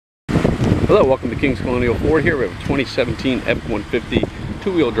Hello, welcome to Kings Colonial Ford. Here we have a 2017 F-150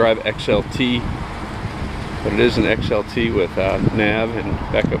 two-wheel drive XLT. But it is an XLT with nav and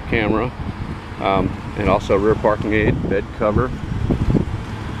backup camera, and also rear parking aid, bed cover.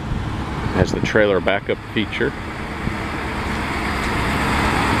 Has the trailer backup feature.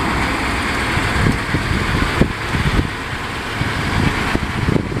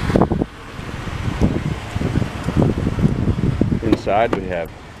 Inside we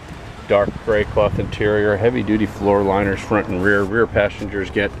have dark gray cloth interior, heavy duty floor liners front and rear. Rear passengers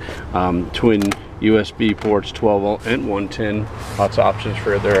get twin USB ports, 12 volt and 110. Lots of options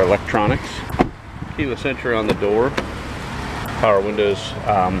for their electronics. Keyless entry on the door. Power windows,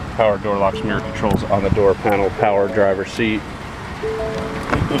 power door locks, mirror controls on the door panel, power driver seat.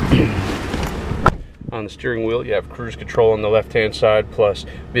 On the steering wheel you have cruise control on the left hand side, plus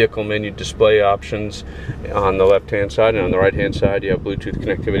vehicle menu display options on the left hand side, and on the right hand side you have Bluetooth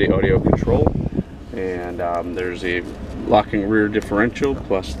connectivity audio control, and there's a locking rear differential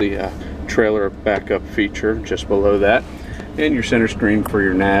plus the trailer backup feature just below that, and your center screen for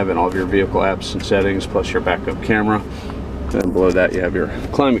your nav and all of your vehicle apps and settings, plus your backup camera. Then below that you have your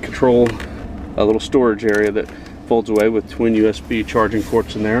climate control, a little storage area that folds away with twin USB charging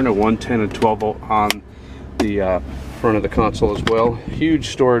ports in there, and a 110 and 12 volt on the front of the console as well. Huge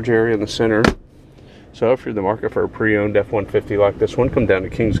storage area in the center. So if you're in the market for a pre-owned F-150 like this one, come down to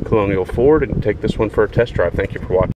Kings Colonial Ford and take this one for a test drive. Thank you for watching.